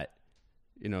forget that?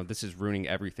 You know, this is ruining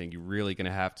everything. You're really going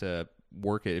to have to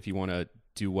work it if you want to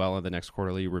do well in the next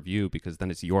quarterly review, because then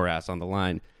it's your ass on the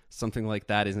line. Something like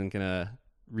that isn't going to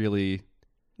really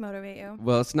motivate you.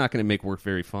 Well, it's not going to make work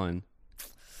very fun.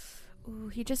 Ooh,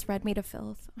 he just read me to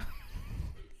filth.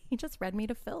 He just read me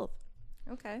to filth.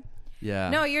 Okay. Yeah.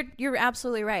 No, you're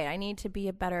absolutely right. I need to be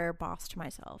a better boss to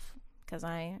myself, because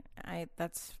I'm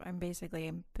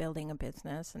basically building a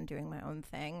business and doing my own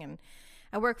thing, and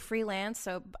I work freelance,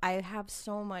 so I have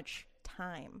so much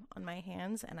time on my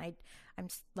hands, and I'm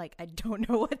like, I don't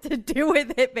know what to do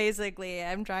with it. Basically,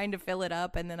 I'm trying to fill it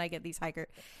up, and then I get these hiker.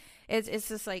 It's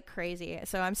just like crazy.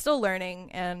 So I'm still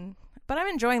learning, but I'm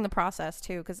enjoying the process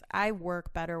too, because I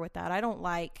work better with that. I don't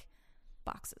like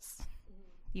boxes.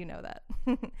 You know that.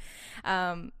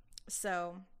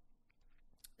 So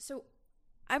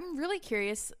I'm really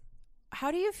curious.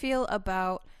 How do you feel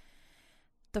about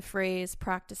the phrase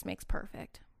 "practice makes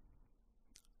perfect"?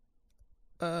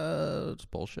 It's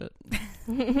bullshit.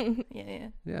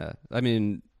 Yeah. I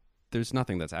mean, there's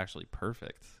nothing that's actually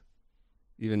perfect.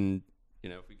 Even, you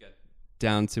know, if we get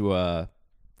down to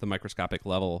the microscopic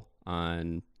level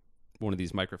on one of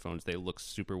these microphones, they look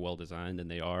super well designed, and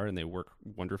they work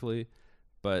wonderfully.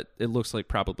 But it looks like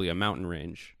probably a mountain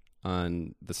range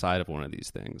on the side of one of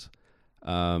these things.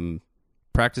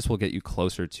 Practice will get you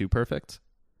closer to perfect.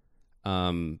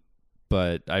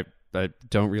 But I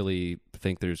don't really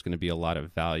think there's going to be a lot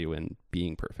of value in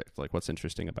being perfect. Like, what's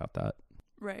interesting about that?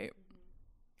 Right.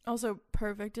 Also,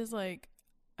 perfect is like,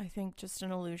 I think, just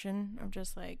an illusion of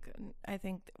just like, I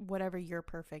think whatever your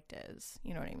perfect is,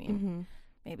 you know what I mean? Mm-hmm.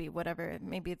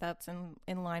 Maybe that's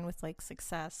in line with like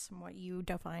success and what you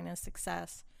define as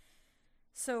success.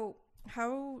 So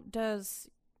how does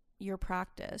your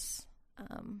practice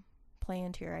play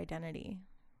into your identity?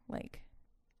 Like,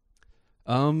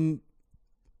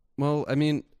 well, I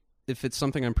mean, if it's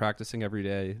something I'm practicing every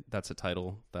day, that's a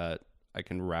title that I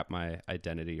can wrap my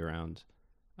identity around.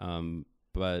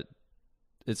 But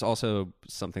it's also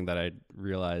something that I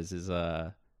realize is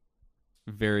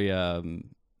very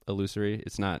illusory.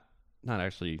 It's not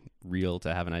actually real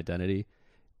to have an identity.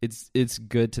 It's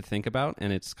good to think about,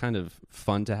 and it's kind of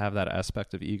fun to have that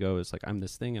aspect of ego. Is like, I'm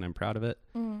this thing and I'm proud of it.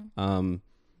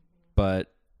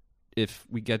 But if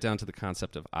we get down to the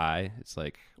concept of I, it's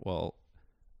like, well,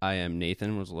 I am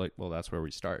Nathan. Was like, well, that's where we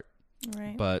start.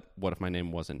 right. But what if my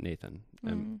name wasn't Nathan?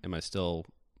 Am I still,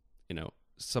 you know,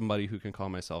 somebody who can call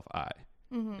myself I?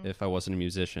 Mm-hmm. If I wasn't a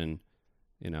musician,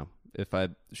 you know, if I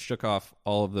shook off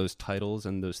all of those titles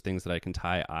and those things that I can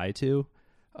tie I to,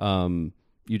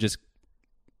 you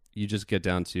just get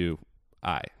down to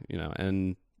I, you know,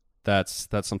 and that's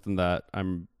something that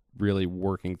I'm really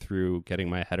working through getting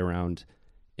my head around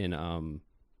in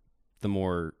the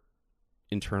more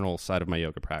internal side of my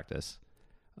yoga practice.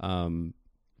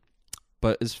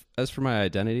 But as for my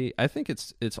identity, I think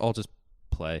it's all just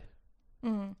play.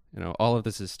 Mm-hmm. You know, all of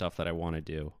this is stuff that I want to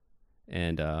do.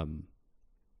 And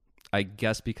I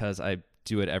guess because I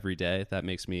do it every day, that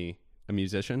makes me a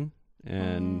musician,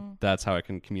 and that's how I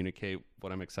can communicate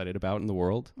what I'm excited about in the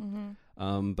world.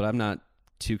 But I'm not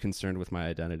too concerned with my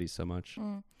identity so much.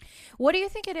 What do you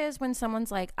think it is when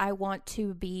someone's like, I want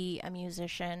to be a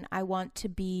musician, I want to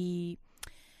be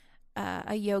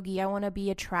a yogi, I want to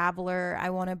be a traveler, I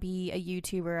want to be a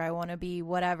YouTuber, I want to be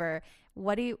whatever.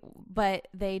 But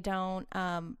they don't,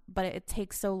 but it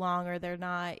takes so long, or they're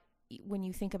not, when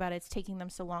you think about it, it's taking them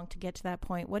so long to get to that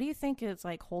point. What do you think is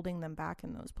like holding them back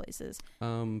in those places?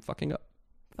 Fucking up.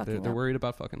 They're Fucking up. worried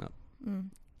about fucking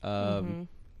up.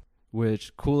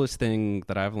 Which coolest thing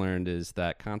that I've learned is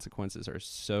that consequences are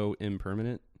so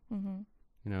impermanent. You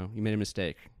know, you made a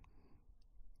mistake.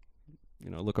 You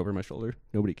know, look over my shoulder.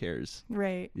 Nobody cares.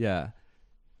 Right. Yeah.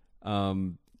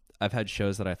 I've had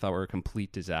shows that I thought were a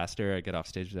complete disaster. I get off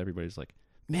stage and everybody's like,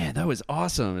 man, that was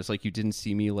awesome. It's like, you didn't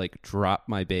see me like drop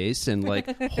my bass and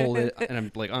like hold it. And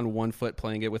I'm like on one foot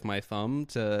playing it with my thumb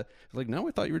to like, no,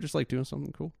 I thought you were just like doing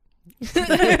something cool.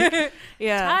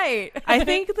 Yeah. Tight. I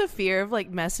think the fear of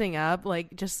like messing up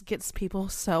like just gets people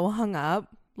so hung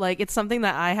up. Like it's something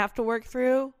that I have to work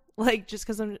through, like just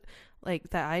because I'm like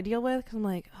that I deal with, because I'm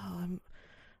like, oh, I'm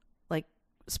like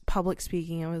public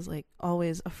speaking. I was like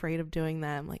always afraid of doing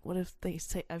that. I'm like, what if I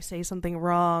say something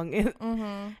wrong?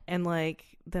 And like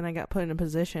then I got put in a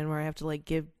position where I have to like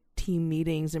give team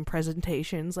meetings and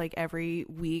presentations like every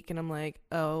week, and I'm like,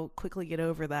 oh, quickly get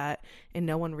over that. And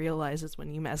no one realizes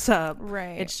when you mess up.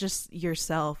 Right. It's just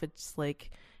yourself. It's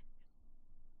like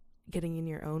getting in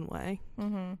your own way.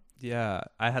 Yeah,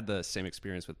 I had the same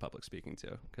experience with public speaking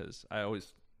too, because I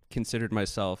always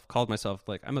called myself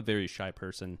like, I'm a very shy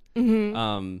person,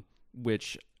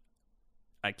 which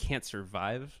I can't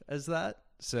survive as that.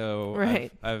 So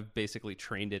Right. I've basically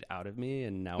trained it out of me,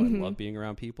 and now I love being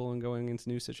around people and going into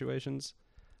new situations.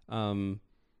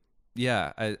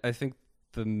 Yeah, I think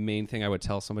the main thing I would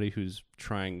tell somebody who's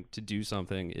trying to do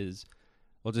something is,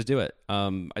 well, just do it.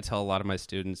 I tell a lot of my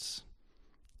students,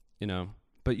 you know,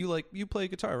 but you play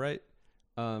guitar, right?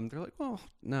 They're like, well,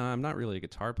 no, I'm not really a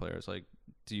guitar player. It's like,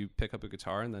 do you pick up a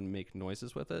guitar and then make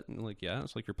noises with it? And they're like, yeah.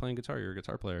 It's like, you're playing guitar, you're a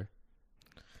guitar player.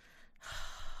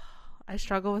 I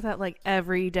struggle with that like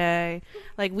every day.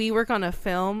 Like we work on a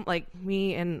film, like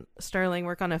me and Sterling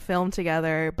work on a film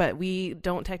together, but we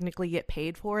don't technically get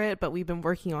paid for it, but we've been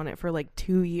working on it for like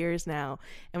 2 years now.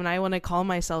 And when I want to call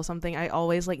myself something, I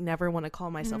always like never want to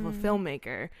call myself a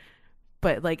filmmaker,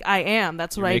 but like I am.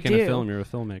 That's what I do. You're making a film, you're a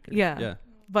filmmaker. Yeah.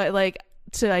 But like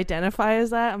to identify as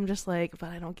that, I'm just like, but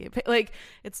I don't get paid. Like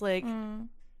it's like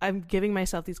I'm giving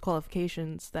myself these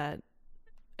qualifications that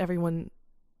everyone,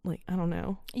 like, I don't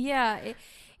know. Yeah.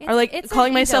 Or like it's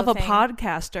calling an myself ego a thing.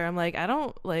 podcaster. I'm like, I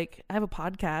don't like, I have a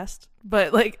podcast,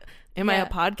 but like, am I a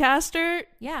podcaster?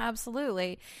 Yeah,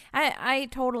 absolutely. I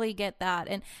totally get that.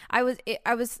 And I was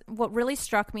what really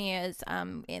struck me is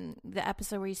in the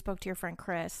episode where you spoke to your friend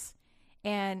Chris,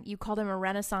 and you called him a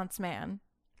Renaissance man.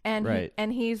 And Right.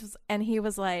 he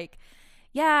was like,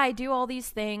 yeah, I do all these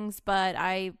things, but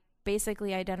I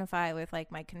basically identify with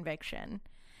like my conviction.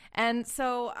 And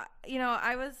so, you know,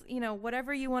 I was, you know,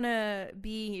 whatever you want to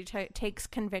be takes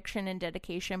conviction and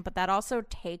dedication, but that also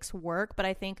takes work. But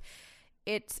I think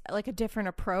it's like a different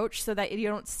approach so that you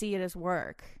don't see it as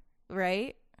work,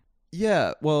 right?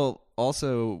 Yeah. Well,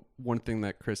 also one thing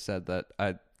that Chris said that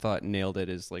I thought nailed it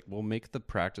is like, we'll make the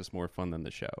practice more fun than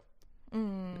the show.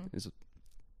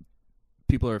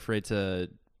 People are afraid to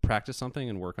practice something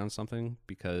and work on something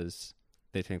because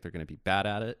they think they're going to be bad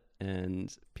at it.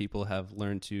 And people have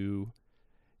learned to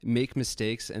make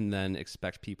mistakes and then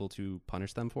expect people to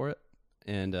punish them for it.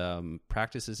 And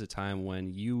practice is a time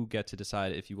when you get to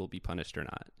decide if you will be punished or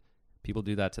not. People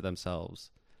do that to themselves.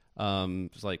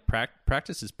 It's like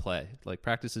practice is play. Like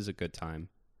practice is a good time.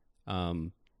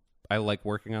 I like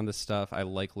working on this stuff. I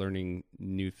like learning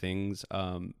new things.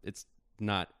 It's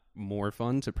not more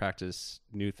fun to practice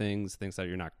new things that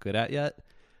you're not good at yet,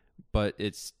 but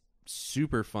it's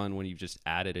super fun when you've just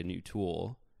added a new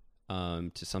tool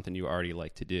to something you already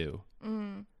like to do.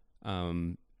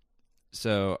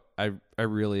 So I'm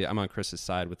on Chris's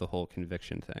side with the whole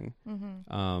conviction thing.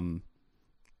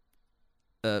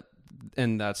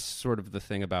 And that's sort of the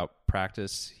thing about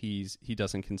practice. He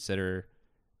doesn't consider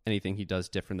anything he does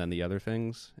different than the other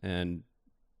things, and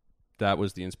that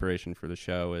was the inspiration for the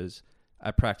show. Is I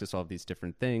practice all of these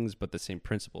different things, but the same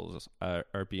principles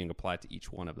are being applied to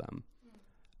each one of them.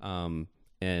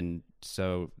 And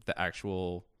so the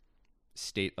actual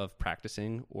state of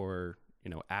practicing, or, you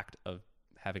know, act of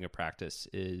having a practice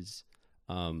is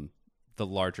the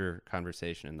larger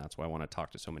conversation. And that's why I want to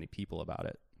talk to so many people about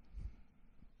it.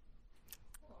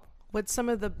 What's some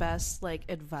of the best like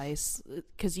advice?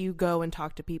 Because you go and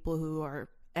talk to people who are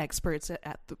experts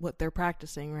at what they're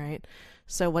practicing, right?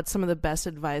 So what's some of the best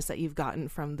advice that you've gotten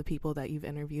from the people that you've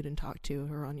interviewed and talked to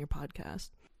who are on your podcast?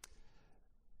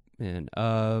 Man,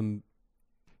 Or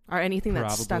anything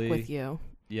that's stuck probably- with you?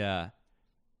 yeah,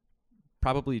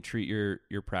 probably treat your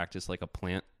practice like a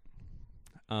plant.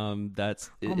 That's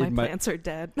All my plants are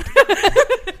dead.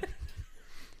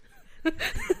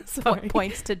 Sorry.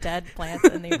 Points to dead plants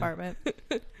in the apartment.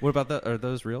 What about that? Are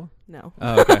those real? No.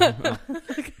 Oh, okay. Well,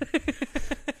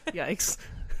 Yikes.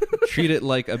 treat it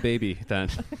like a baby then.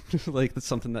 Like it's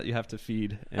something that you have to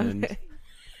feed and Okay.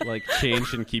 like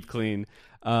change and keep clean.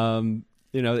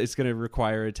 It's going to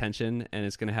require attention, and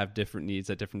it's going to have different needs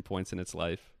at different points in its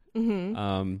life.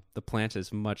 Mm-hmm. The plant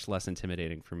is much less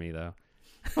intimidating for me though.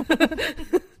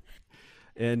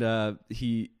 And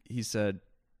he said,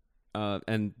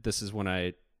 and this is when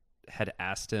I had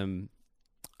asked him,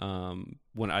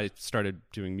 when I started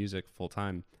doing music full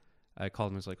time, I called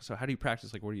him and was like, so how do you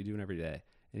practice? Like, what are you doing every day?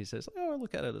 And he says, I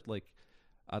look at it like,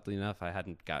 oddly enough, I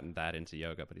hadn't gotten that into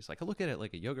yoga, but he's like, I look at it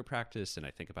like a yoga practice, and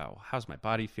I think about how's my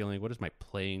body feeling? What does my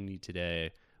playing need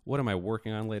today? What am I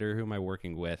working on later? Who am I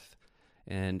working with?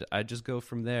 And I just go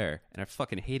from there. And I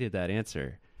fucking hated that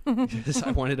answer. Because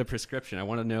I wanted a prescription. I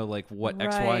want to know like what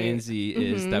X, Y, Right. and Z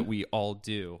is that we all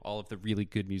do, all of the really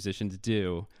good musicians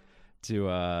do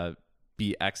to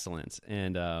be excellent.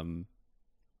 And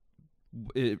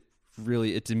it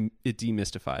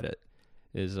demystified it.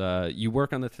 Is you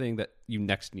work on the thing that you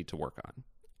next need to work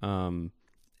on,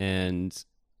 and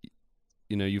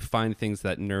you find things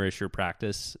that nourish your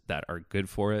practice that are good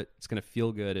for it. It's going to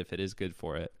feel good if it is good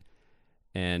for it,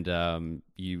 and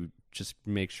you just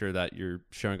make sure that you're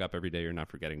showing up every day. You're not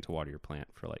forgetting to water your plant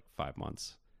for like 5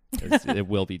 months. It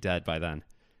will be dead by then.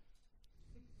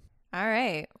 All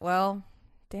right. Well,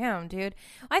 damn, dude.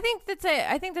 I think that's it.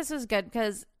 I think this is good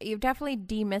because you've definitely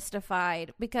demystified,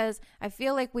 because I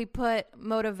feel like we put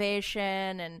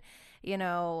motivation and,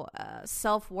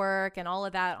 self-work and all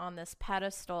of that on this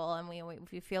pedestal, and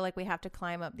we feel like we have to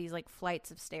climb up these like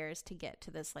flights of stairs to get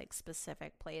to this like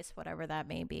specific place, whatever that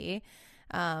may be.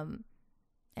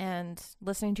 And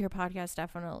listening to your podcast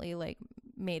definitely like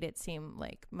made it seem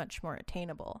like much more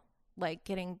attainable, like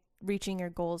reaching your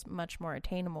goals much more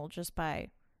attainable just by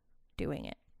doing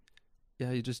it.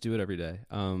 Yeah, you just do it every day.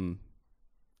 And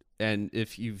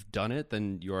if you've done it,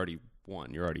 then you already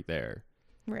won. You're already there.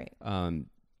 Right.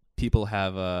 People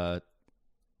have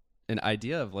an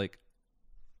idea of like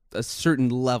a certain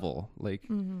level. Like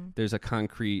there's a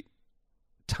concrete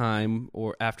time,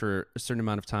 or after a certain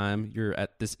amount of time, you're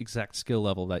at this exact skill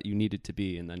level that you needed to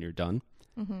be, and then you're done.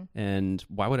 And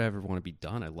why would I ever want to be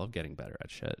done? I love getting better at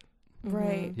shit.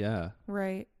 Right. Yeah.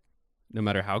 Right. No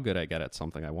matter how good I get at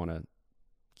something, I want to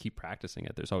keep practicing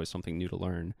it. There's always something new to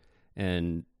learn.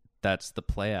 And that's the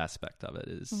play aspect of it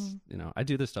is, I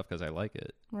do this stuff because I like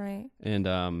it. Right. And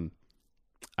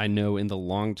I know in the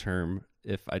long term,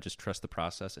 if I just trust the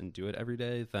process and do it every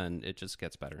day, then it just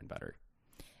gets better and better.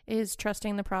 Is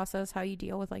trusting the process how you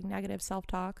deal with like negative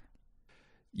self-talk?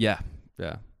 Yeah.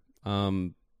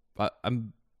 I'm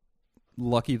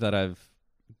lucky that I've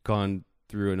gone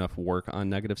through enough work on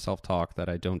negative self-talk that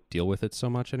I don't deal with it so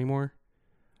much anymore.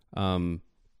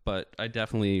 But I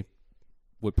definitely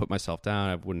would put myself down.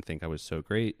 I wouldn't think I was so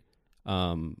great.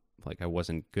 Like I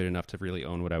wasn't good enough to really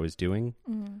own what I was doing.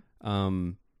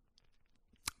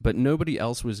 But nobody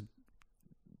else was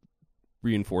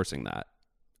reinforcing that.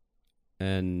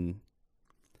 And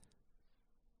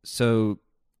so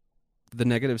the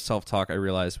negative self-talk I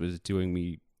realized was doing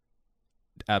me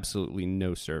absolutely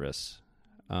no service.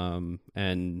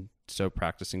 And so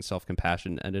practicing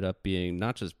self-compassion ended up being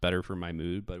not just better for my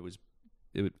mood, but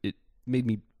it made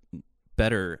me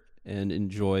better and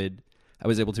I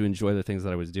was able to enjoy the things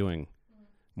that I was doing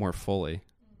more fully.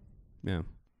 Yeah.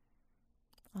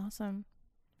 Awesome.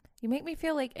 You make me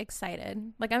feel like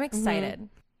excited. Like I'm excited.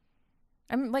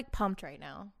 I'm like pumped right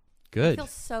now. Good. It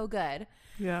feels so good.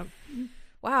 Yeah.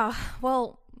 Wow.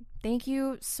 Well, thank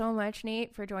you so much,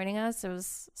 Nate, for joining us. It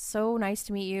was so nice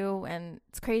to meet you. And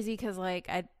it's crazy because like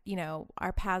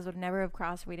our paths would never have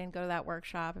crossed if we didn't go to that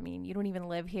workshop. I mean, you don't even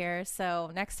live here.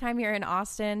 So next time you're in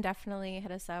Austin, definitely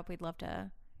hit us up. We'd love to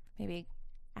maybe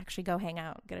actually go hang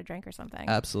out, get a drink or something.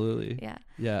 Absolutely. Yeah.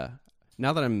 Yeah.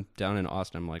 Now that I'm down in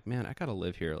Austin, I'm like, man, I got to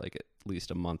live here like at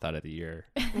least a month out of the year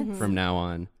from now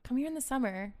on. Come here in the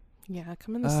summer. Yeah,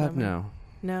 come in the summer. No.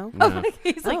 No? No.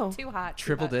 He's like Oh. too hot. too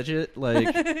Triple hot. digit.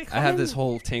 Like I have this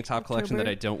whole tank top collection that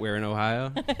October. I don't wear in Ohio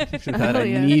that Oh, I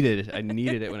yeah. needed. I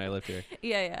needed it when I lived here.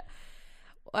 Yeah.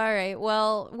 All right.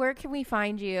 Well, where can we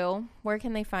find you? Where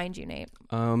can they find you, Nate?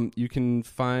 You can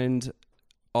find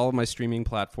all of my streaming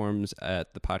platforms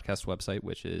at the podcast website,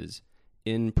 which is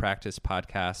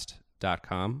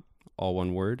inpracticepodcast.com, all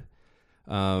one word.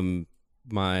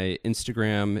 My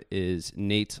Instagram is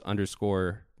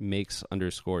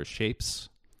Nate_makes_shapes.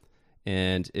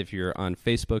 And if you're on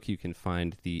Facebook, you can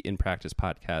find the In Practice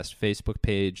Podcast Facebook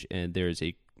page, and there's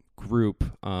a group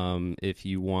if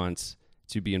you want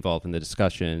to be involved in the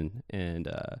discussion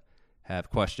and have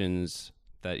questions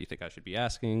that you think I should be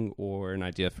asking or an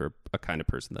idea for a kind of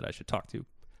person that I should talk to.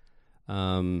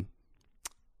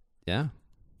 Yeah,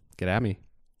 get at me.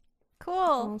 Cool.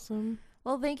 Awesome.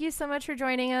 Well, thank you so much for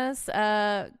joining us.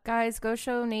 Guys, go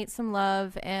show Nate some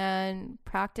love and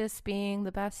practice being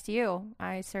the best you.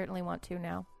 I certainly want to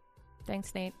now.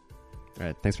 Thanks, Nate. All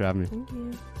right, thanks for having me. Thank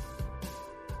you.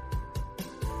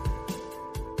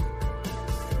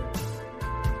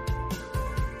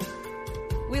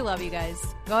 We love you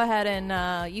guys. Go ahead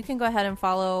and you can go ahead and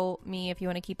follow me if you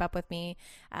want to keep up with me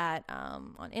at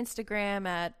on Instagram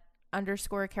at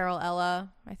 _Carolella.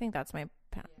 I think that's my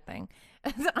thing.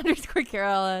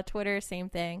 _Carolella. Twitter, same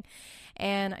thing.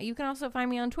 And you can also find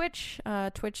me on Twitch,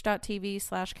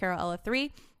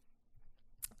 twitch.tv/Carolella3.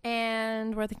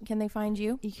 And where can they find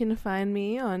you? You can find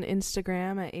me on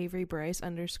Instagram at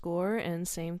AveryBryce_ and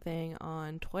same thing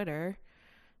on Twitter.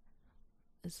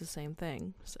 It's the same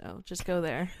thing. So just go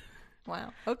there.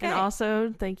 Wow. Okay. And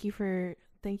also thank you to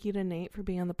Nate for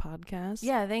being on the podcast.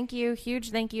 Yeah, thank you.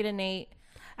 Huge thank you to Nate.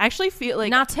 I actually feel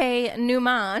like Nate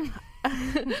Newman.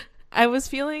 I was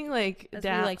feeling like That's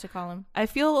what we like to call him. I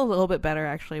feel a little bit better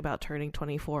actually about turning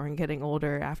 24 and getting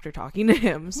older after talking to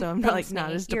him. So I'm Thanks, not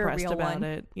Nate. as You're a depressed real about one.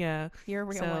 it. Yeah. You're a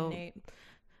real one, Nate.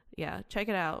 Yeah, check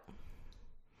it out.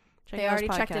 They already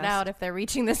checked it out if they're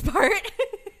reaching this part.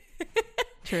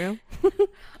 True.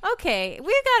 Okay,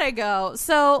 we gotta go.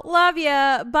 So, love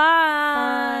ya. Bye.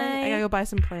 I gotta go buy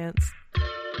some plants.